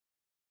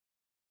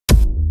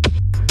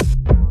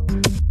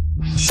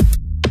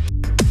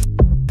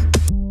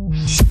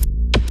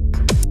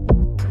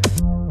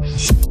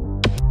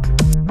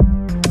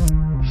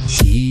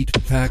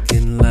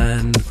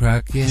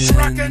cracking.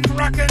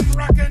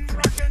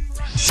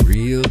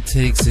 Real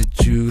takes at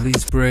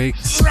Julie's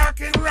breaks.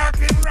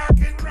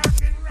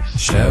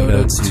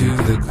 Shoutouts to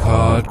the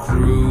COD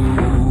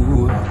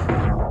crew.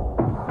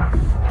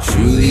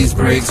 Julie's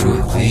breaks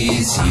will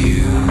please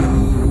you.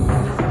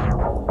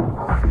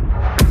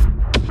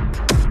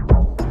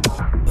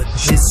 But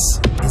this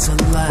is a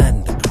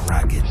land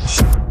cracking.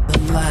 The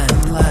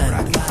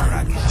land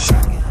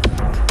cracking.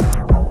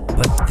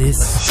 But this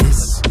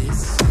is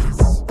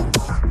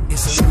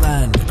a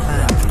land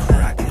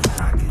cracking.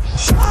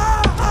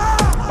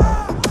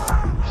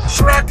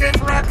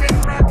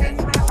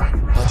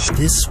 But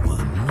this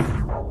one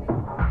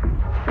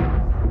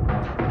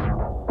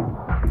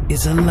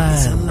is a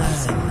land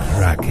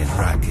cracking.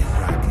 Land cracking.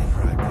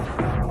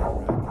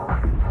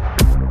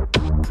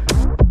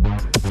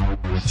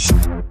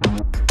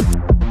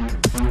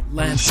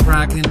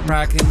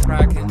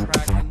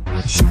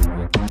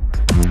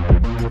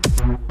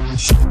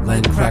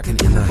 Land cracking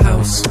in the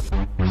house.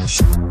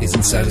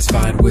 Isn't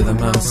satisfied with a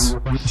mouse.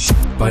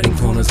 Biting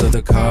corners of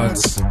the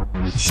cards.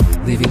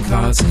 Leaving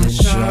cards in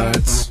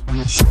shards.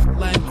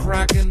 Land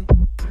cracking.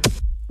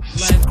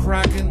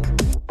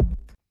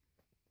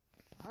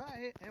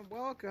 Hi and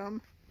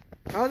welcome.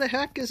 How the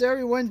heck is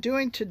everyone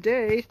doing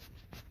today?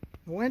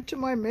 I went to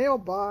my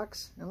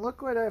mailbox and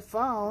look what I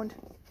found.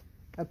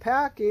 A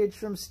package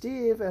from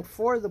Steve at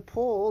For the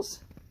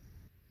Poles.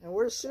 And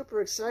we're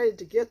super excited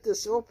to get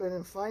this open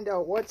and find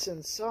out what's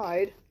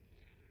inside.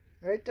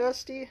 Right,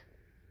 Dusty?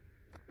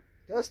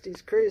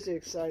 Dusty's crazy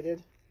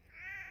excited.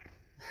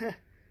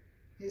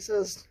 He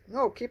says,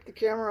 no, keep the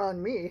camera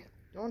on me.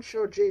 Don't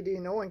show JD,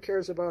 no one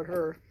cares about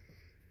her.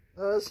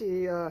 As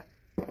he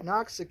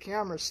knocks the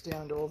camera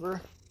stand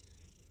over.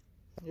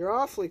 You're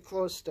awfully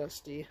close,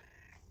 Dusty.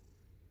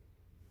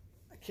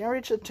 I can't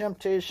reach the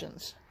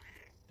temptations.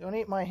 Don't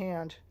eat my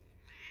hand.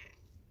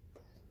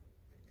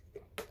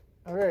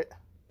 Alright.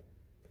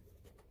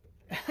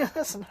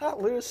 It's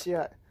not loose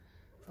yet.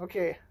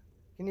 Okay.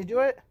 Can you do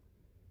it?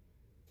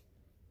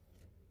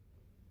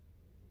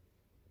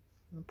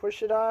 And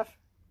push it off.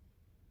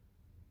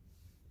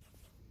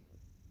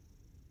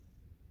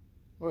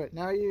 What?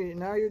 Now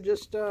you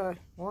just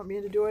want me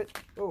to do it?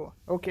 Oh,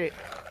 okay.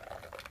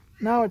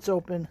 Now it's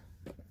open.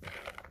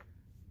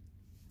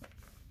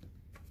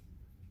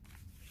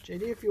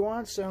 JD, if you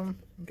want some,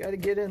 you gotta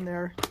get in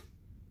there.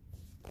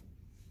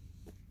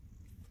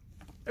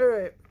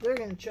 Alright, they're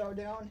gonna chow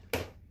down.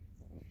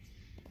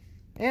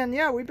 And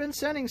yeah, we've been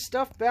sending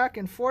stuff back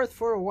and forth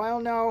for a while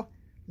now.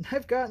 And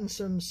I've gotten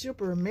some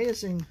super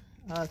amazing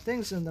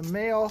things in the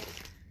mail.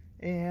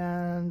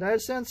 And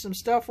I've sent some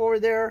stuff over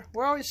there.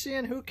 We're always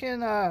seeing who can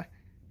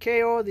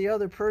KO the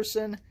other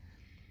person.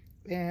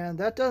 And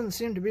that doesn't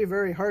seem to be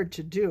very hard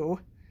to do.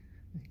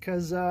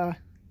 Because you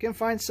can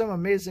find some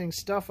amazing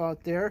stuff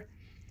out there.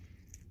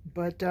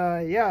 But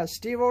yeah,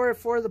 Steve over at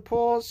For the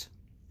Poles.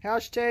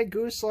 Hashtag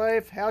Goose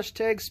Life.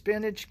 Hashtag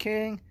Spinach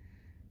King.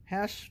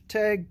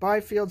 Hashtag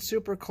Byfield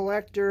Super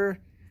Collector.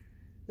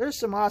 There's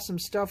some awesome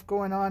stuff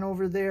going on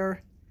over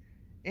there.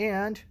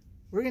 And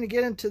we're going to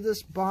get into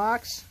this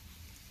box.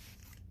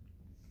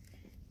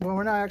 Well,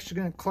 we're not actually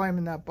going to climb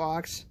in that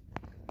box.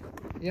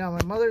 Yeah,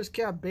 my mother's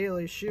cat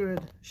Bailey, she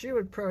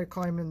would probably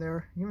climb in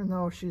there, even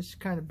though she's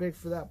kind of big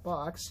for that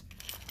box.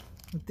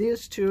 But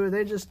these two,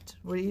 they just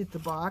would eat the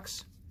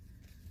box.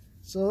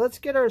 So let's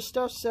get our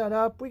stuff set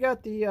up. We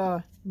got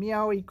the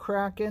Meowie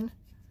Kraken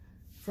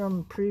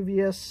from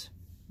previous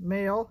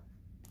mail.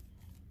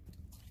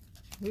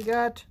 We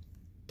got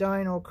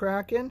Dino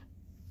Kraken,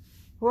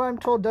 who I'm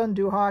told doesn't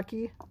do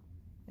hockey,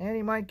 and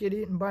he might get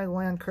eaten by the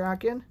Land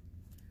Kraken.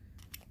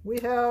 We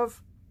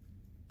have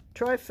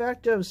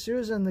Trifecta of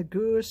Susan the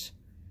Goose.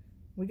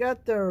 We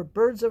got the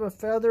Birds of a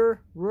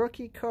Feather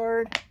rookie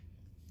card.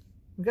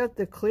 We got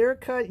the Clear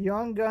Cut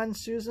Young Gun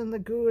Susan the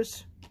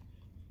Goose.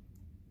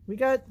 We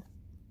got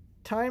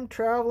Time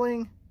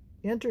Traveling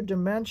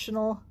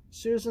Interdimensional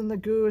Susan the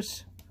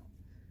Goose.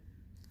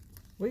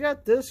 We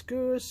got this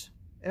goose,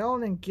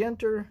 Ellen and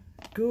Ginter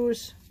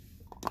goose.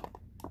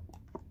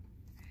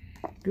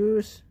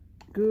 Goose.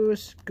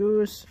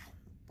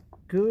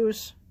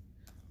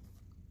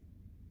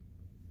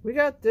 We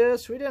got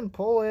this. We didn't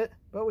pull it,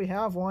 but we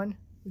have one.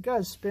 We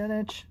got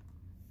spinach.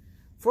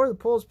 For the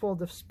Poles pulled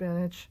the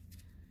spinach.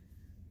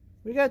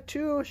 We got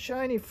two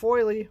shiny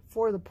foily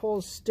For the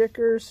Poles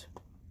stickers.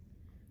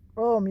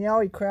 Oh,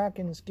 Meowie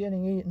Kraken is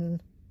getting eaten.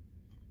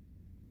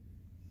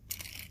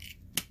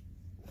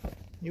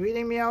 You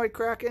eating Meowie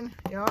Kraken?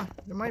 Yeah,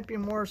 there might be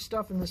more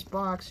stuff in this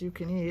box you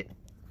can eat.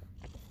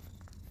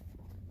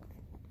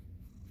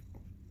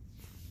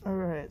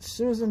 Alright,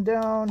 Susan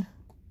down.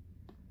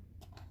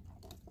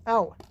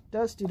 Ow!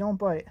 Dusty, don't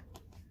bite.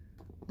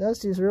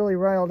 Dusty's really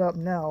riled up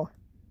now.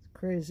 It's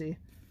crazy.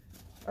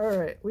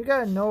 Alright, we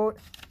got a note.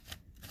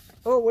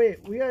 Oh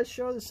wait, we gotta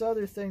show this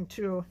other thing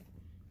too.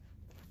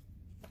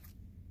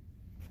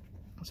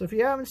 So if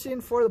you haven't seen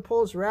For the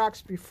Poles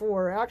racks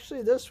before,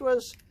 actually this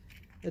was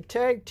the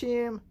tag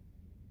team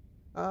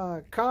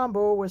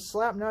combo with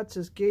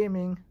Slapnuts'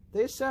 Gaming.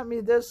 They sent me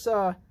this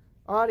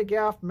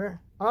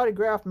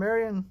autographed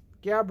Marion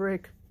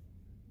Gabrick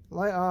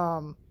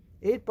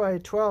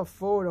 8x12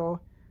 photo.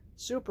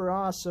 Super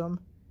awesome.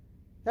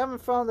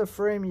 Haven't found the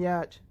frame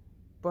yet,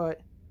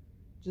 but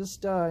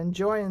just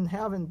enjoying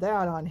having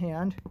that on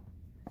hand.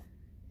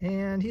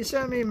 And he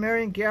sent me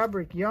Marion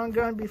Gabrick Young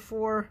Gun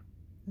before,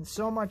 and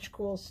so much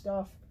cool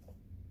stuff.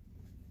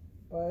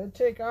 But it'd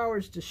take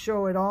hours to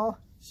show it all.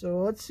 So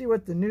let's see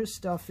what the new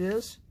stuff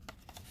is.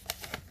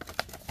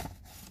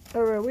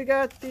 Alright, we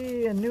got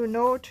the new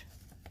note.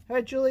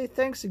 Hi Julie,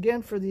 thanks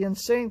again for the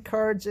insane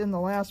cards in the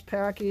last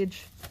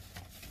package.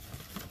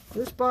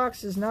 This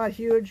box is not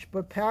huge,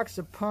 but packs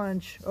a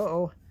punch.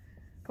 Uh-oh.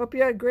 Hope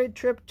you had a great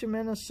trip to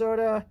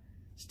Minnesota.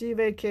 Steve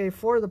AK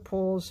for the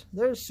polls.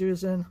 There's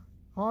Susan.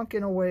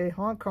 Honking away.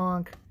 Honk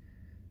honk.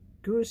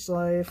 Goose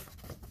life.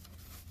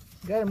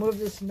 Gotta move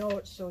this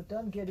note so it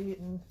doesn't get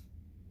eaten.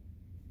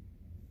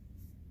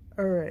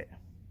 Alright.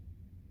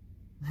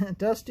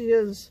 Dusty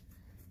is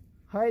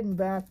hiding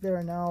back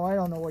there now. I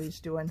don't know what he's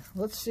doing.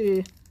 Let's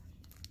see.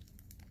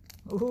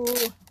 Ooh,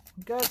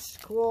 got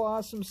cool,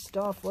 awesome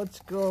stuff.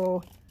 Let's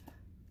go.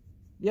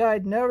 Yeah,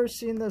 I'd never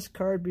seen this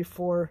card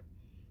before.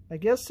 I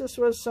guess this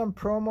was some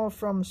promo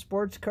from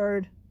Sports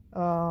Card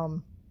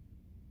Expo.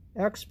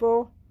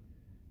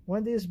 One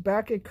of these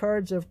Beckett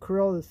cards of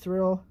Kirill the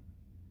Thrill.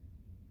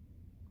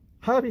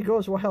 Hobby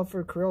goes wild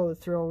for Kirill the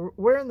Thrill.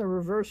 Wearing the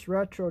reverse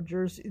retro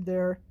jersey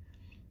there.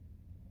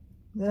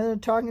 Then they're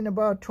talking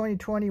about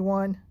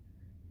 2021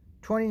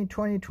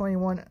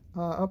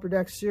 Upper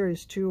Deck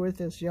Series 2 with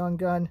this Young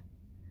Gun.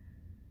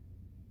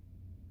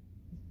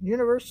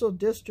 Universal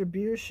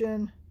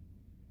Distribution,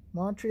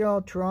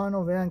 Montreal,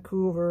 Toronto,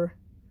 Vancouver.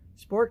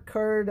 Sport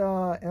Card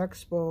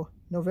Expo,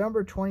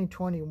 November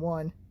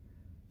 2021.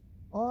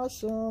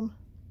 Awesome.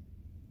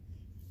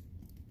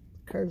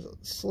 Cards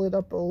slid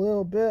up a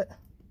little bit.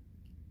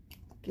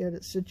 Get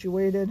it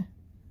situated.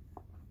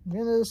 I'm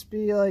gonna just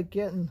be like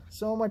getting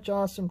so much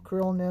awesome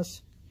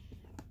Kirillness.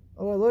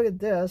 Oh, look at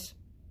this.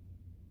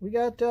 We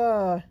got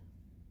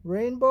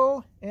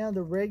Rainbow and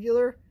the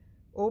regular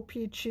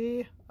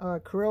OPC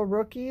Kirill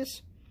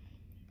rookies.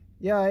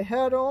 Yeah, I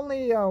had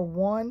only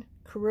one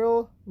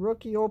Kirill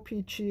rookie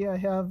OPC. I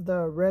have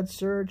the Red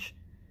Surge,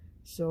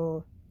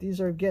 so these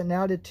are getting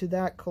added to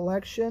that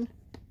collection.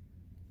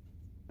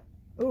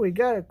 Oh, we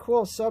got a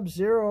cool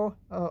Sub-Zero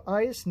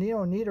Ice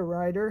Neo Nita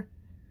Rider.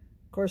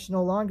 Of course,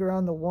 no longer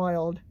on the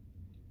wild.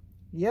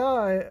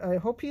 Yeah, I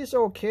hope he's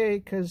okay,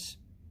 because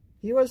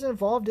he was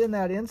involved in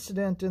that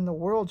incident in the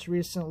Worlds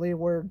recently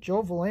where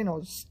Joe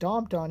Valeno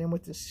stomped on him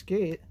with his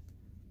skate.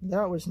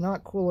 That was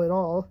not cool at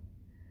all.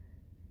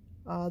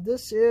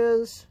 This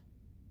is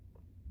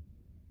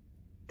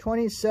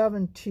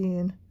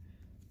 2017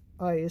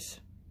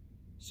 Ice.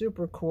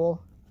 Super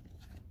cool.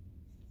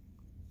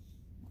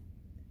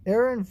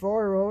 Aaron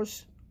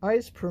Voros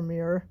Ice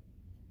Premiere.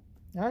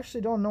 I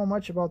actually don't know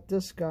much about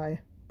this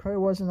guy. Probably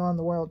wasn't on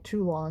the wild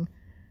too long.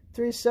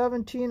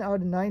 317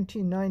 out of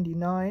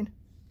 1999.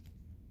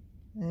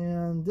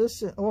 And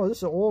this is, oh, this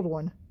is an old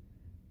one.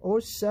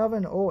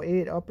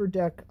 0708 Upper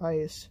Deck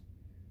Ice.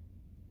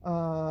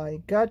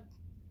 I got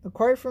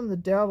acquired from the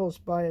Devils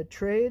by a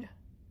trade.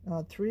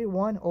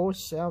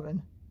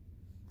 3107.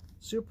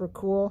 Super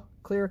cool.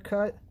 Clear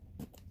cut.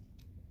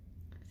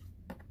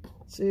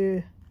 Let's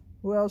see.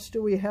 Who else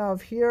do we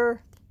have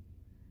here?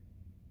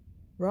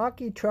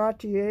 Rocky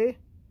Trottier.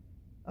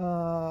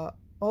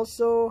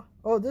 Also,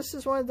 oh, this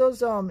is one of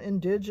those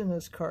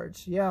indigenous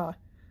cards. Yeah,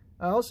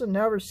 I also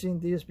never seen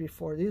these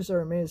before. These are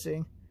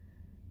amazing.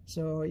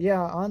 So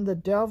yeah, on the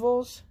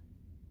Devils,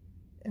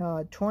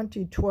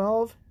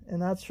 2012,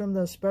 and that's from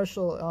the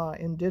special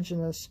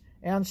indigenous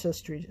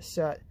ancestry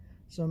set.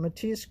 So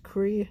Matisse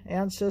Cree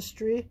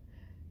ancestry,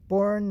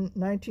 born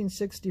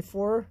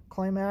 1964,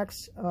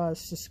 Climax,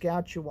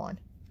 Saskatchewan.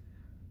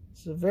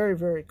 So very,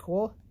 very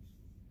cool.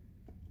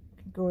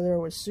 Go there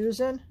with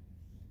Susan.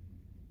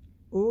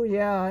 Oh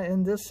yeah,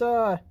 and this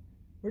we're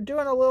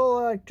doing a little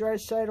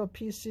Draisaitl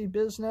PC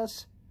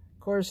business.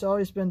 Of course,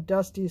 always been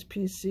Dusty's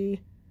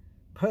PC.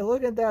 But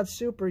look at that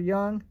super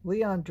young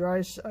Leon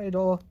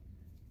Draisaitl.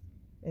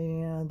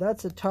 And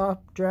that's a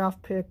top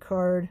draft pick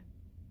card.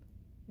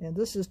 And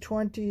this is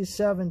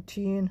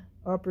 2017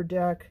 Upper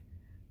Deck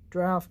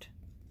draft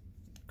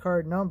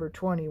card number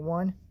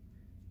 21.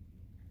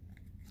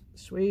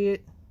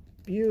 Sweet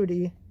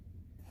beauty.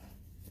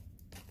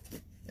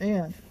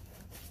 And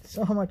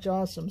so much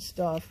awesome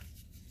stuff.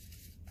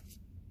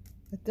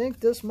 I think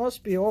this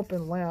must be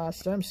open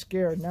last. I'm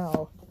scared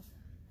now.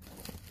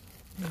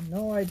 I have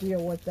no idea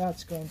what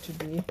that's going to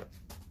be.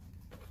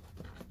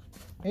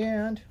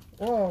 And,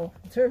 whoa,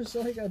 there's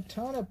like a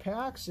ton of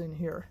packs in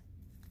here.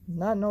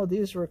 Not know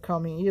these were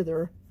coming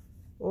either.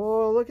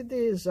 Oh, look at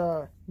these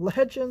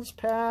Legends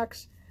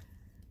packs.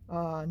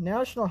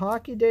 National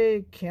Hockey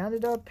Day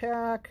Canada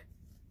pack.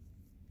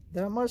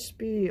 That must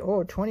be,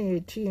 oh,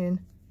 2018.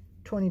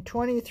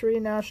 2023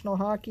 National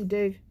Hockey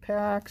Day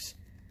packs.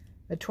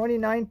 A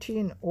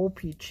 2019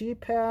 OPC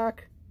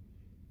pack.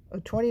 A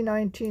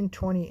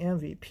 2019-20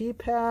 MVP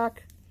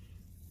pack.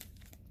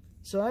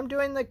 So I'm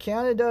doing the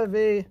Canada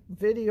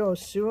video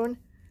soon.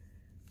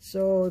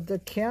 So the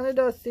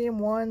Canada theme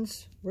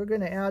ones, we're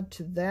going to add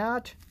to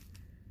that.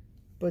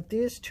 But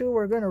these two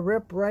we're going to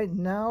rip right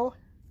now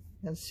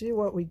and see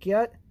what we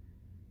get.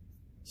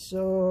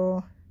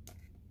 So,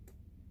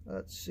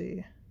 let's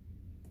see.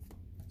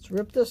 Let's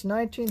rip this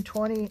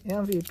 1920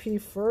 MVP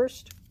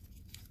first.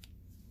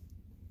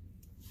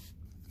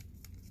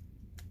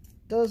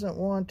 Doesn't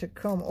want to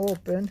come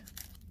open.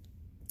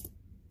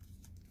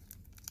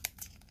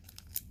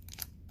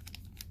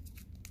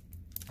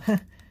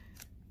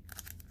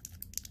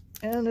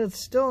 And it's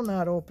still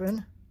not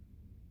open.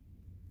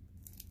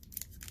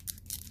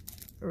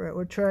 Alright,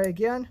 we'll try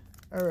again.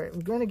 Alright,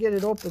 we're going to get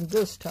it open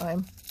this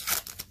time.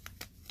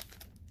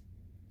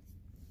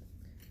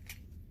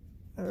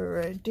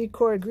 Alright,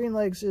 Decoy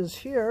Greenlegs is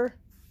here.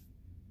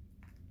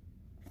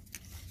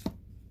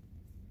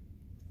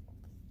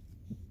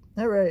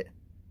 Alright,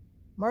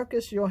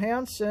 Marcus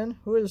Johansson,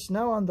 who is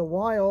now on the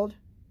Wild,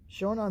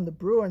 shown on the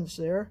Bruins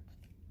there,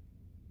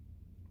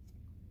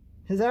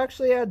 has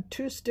actually had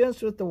 2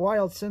 stints with the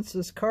Wild since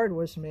this card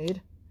was made.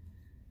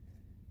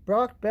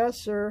 Brock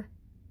Besser,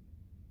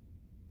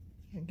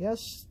 I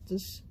guess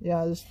this,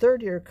 yeah, his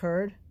 3rd year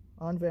card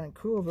on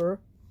Vancouver.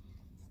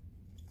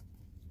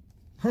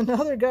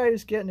 Another guy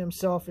who's getting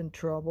himself in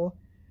trouble.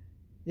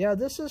 Yeah,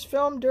 this is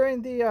filmed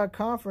during the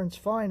conference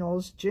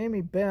finals.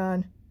 Jamie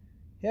Benn,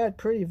 he had a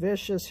pretty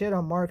vicious hit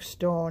on Mark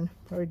Stone.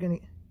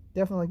 Probably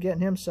definitely getting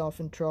himself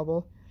in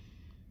trouble.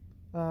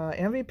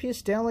 MVP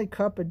Stanley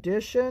Cup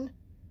edition.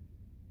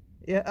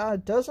 Yeah,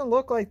 it doesn't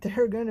look like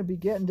they're going to be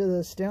getting to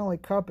the Stanley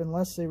Cup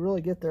unless they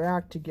really get their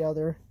act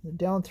together. They're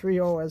down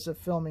 3-0 as of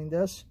filming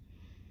this.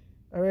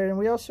 Alright, and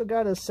we also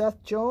got a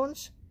Seth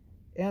Jones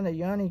and a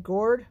Yanni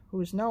Gourde,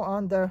 who's now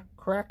on the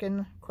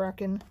Kraken.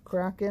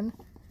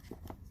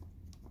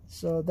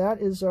 So that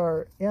is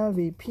our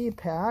MVP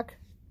pack.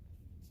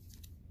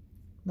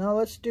 Now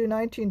let's do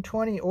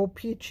 1920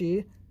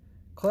 O-Pee-Chee.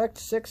 Collect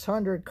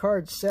 600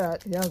 card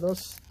set. Yeah,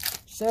 those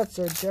sets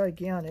are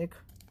gigantic.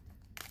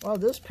 Wow,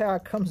 this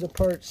pack comes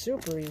apart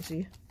super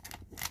easy.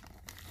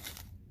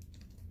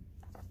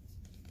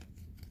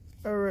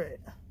 Alright.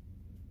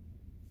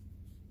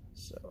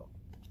 So,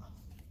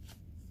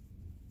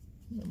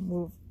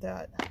 move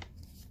that.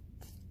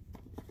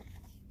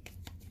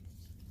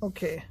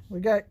 Okay, we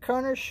got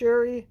Connor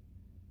Sherry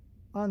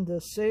on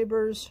the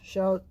Sabres.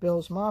 Shout out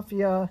Bills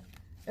Mafia.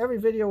 Every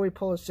video we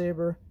pull a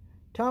Sabre.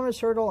 Thomas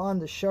Hertl on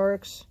the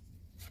Sharks.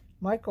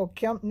 Michael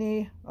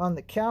Kempney on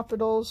the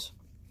Capitals.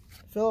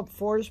 Philip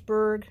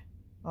Forsberg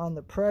on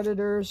the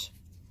Predators.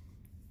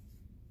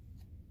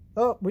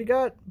 Oh, we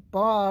got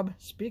Bob.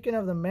 Speaking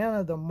of the man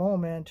of the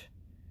moment,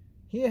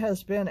 he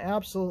has been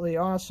absolutely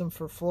awesome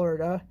for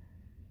Florida.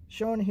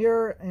 Shown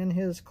here in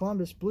his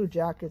Columbus Blue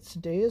Jackets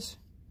days.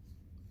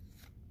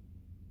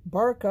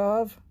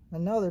 Barkov,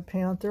 another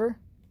Panther.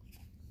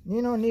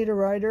 Nino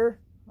Niederreiter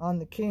on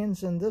the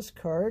Canes in this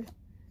card.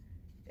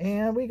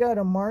 And we got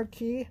a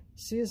marquee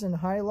season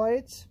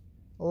highlights.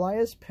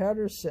 Elias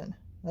Pettersson.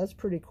 That's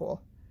pretty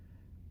cool.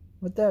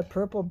 With that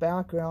purple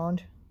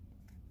background.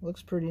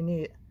 Looks pretty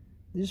neat.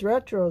 These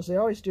retros, they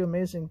always do an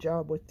amazing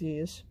job with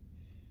these.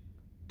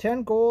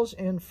 10 goals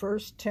in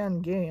first 10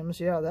 games.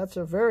 Yeah, that's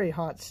a very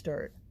hot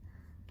start.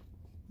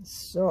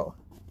 So,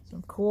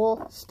 some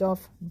cool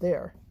stuff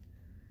there.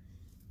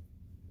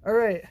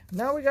 Alright,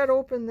 now we got to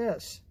open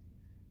this.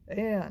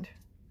 And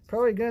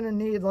probably going to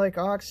need like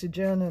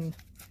oxygen and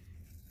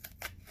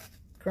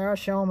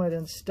crash helmet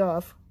and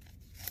stuff.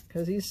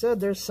 Because he said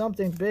there's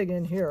something big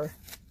in here.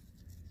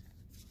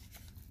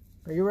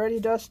 Are you ready,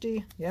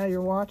 Dusty? Yeah,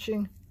 you're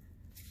watching?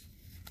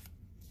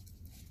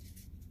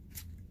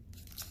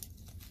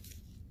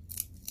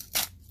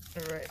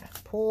 Alright,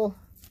 pull.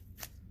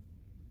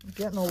 I'm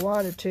getting a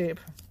lot of tape.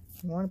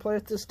 You want to play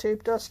with this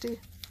tape, Dusty?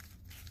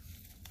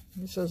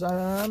 He says,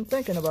 I'm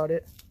thinking about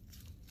it.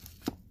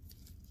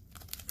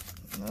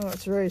 Oh,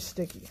 it's very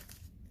sticky.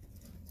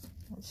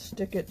 Let's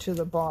stick it to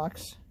the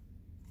box.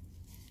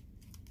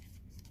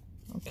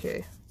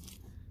 Okay.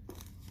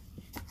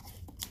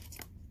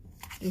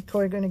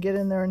 Decoy going to get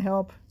in there and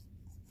help.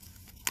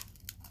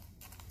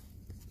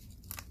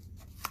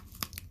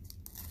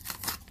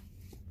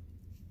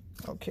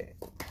 Okay.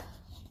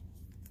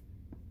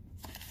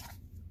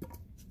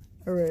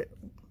 Alright.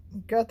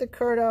 Got the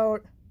card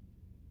out.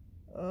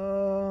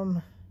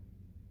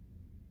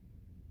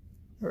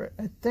 Alright,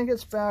 I think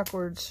it's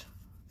backwards.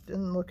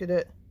 Didn't look at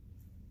it.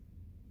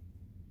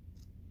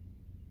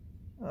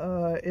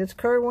 It's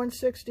card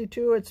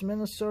 162. It's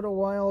Minnesota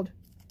Wild.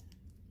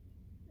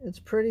 It's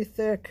pretty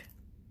thick.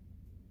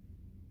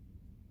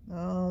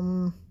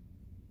 Oh,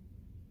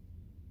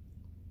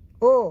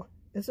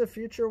 it's a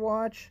Future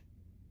Watch.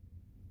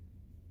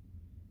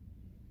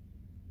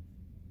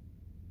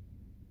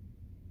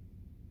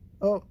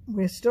 Oh,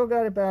 we still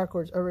got it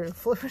backwards. Alright,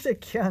 flip it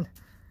again.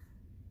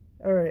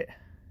 Alright.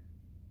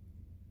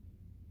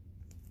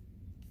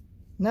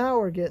 Now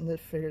we're getting it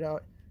figured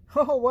out.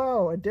 Oh,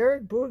 wow. A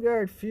Derek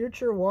Boogaard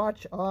Future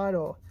Watch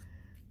Auto.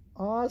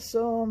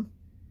 Awesome.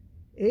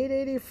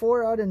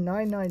 884 out of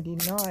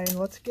 999.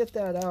 Let's get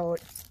that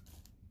out.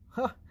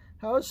 Huh.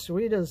 How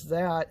sweet is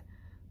that?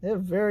 They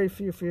have very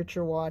few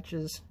future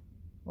watches.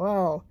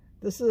 Wow,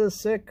 this is a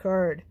sick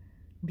card.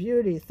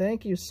 Beauty,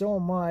 thank you so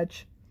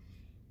much.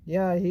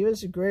 Yeah, he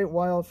was a great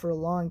wild for a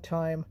long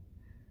time.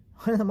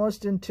 One of the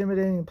most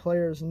intimidating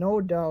players,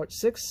 no doubt.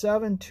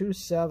 6'7",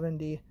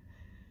 270.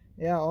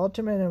 Yeah,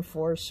 Ultimate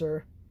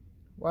Enforcer.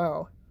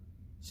 Wow,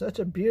 such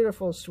a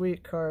beautiful,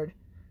 sweet card.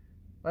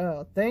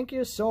 Wow, thank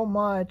you so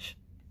much.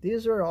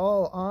 These are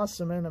all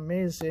awesome and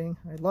amazing.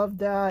 I love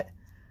that.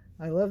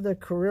 I love the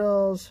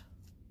Carills.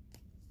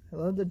 I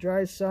love the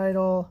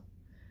Drysidle.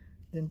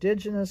 The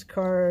Indigenous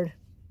card.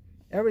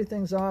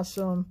 Everything's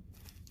awesome.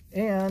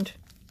 And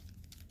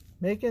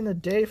making the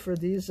day for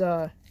these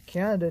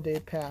Canada Day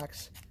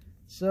packs.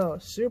 So,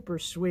 super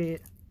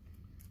sweet.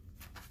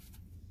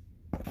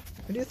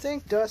 What do you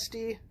think,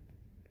 Dusty?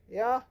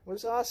 Yeah,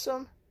 was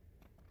awesome?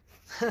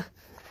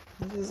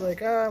 He's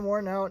like, I'm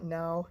worn out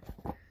now.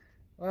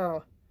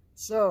 Wow.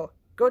 So,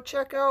 go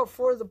check out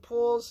For the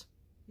Pulls.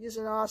 He's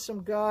an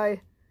awesome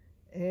guy.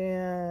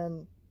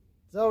 And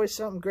there's always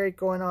something great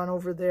going on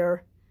over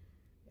there.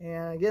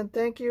 And again,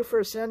 thank you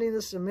for sending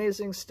this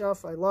amazing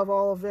stuff. I love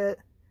all of it.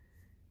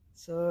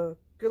 So,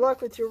 good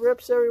luck with your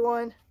rips,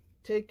 everyone.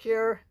 Take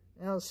care,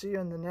 and I'll see you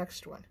in the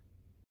next one.